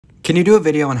Can you do a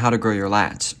video on how to grow your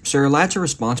lats? So your lats are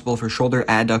responsible for shoulder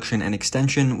adduction and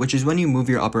extension, which is when you move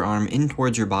your upper arm in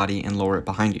towards your body and lower it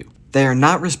behind you. They are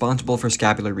not responsible for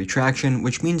scapular retraction,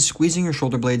 which means squeezing your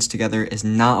shoulder blades together is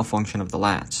not a function of the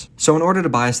lats. So in order to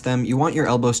bias them, you want your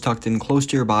elbows tucked in close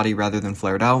to your body rather than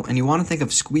flared out, and you want to think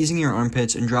of squeezing your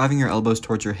armpits and driving your elbows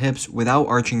towards your hips without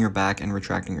arching your back and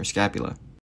retracting your scapula.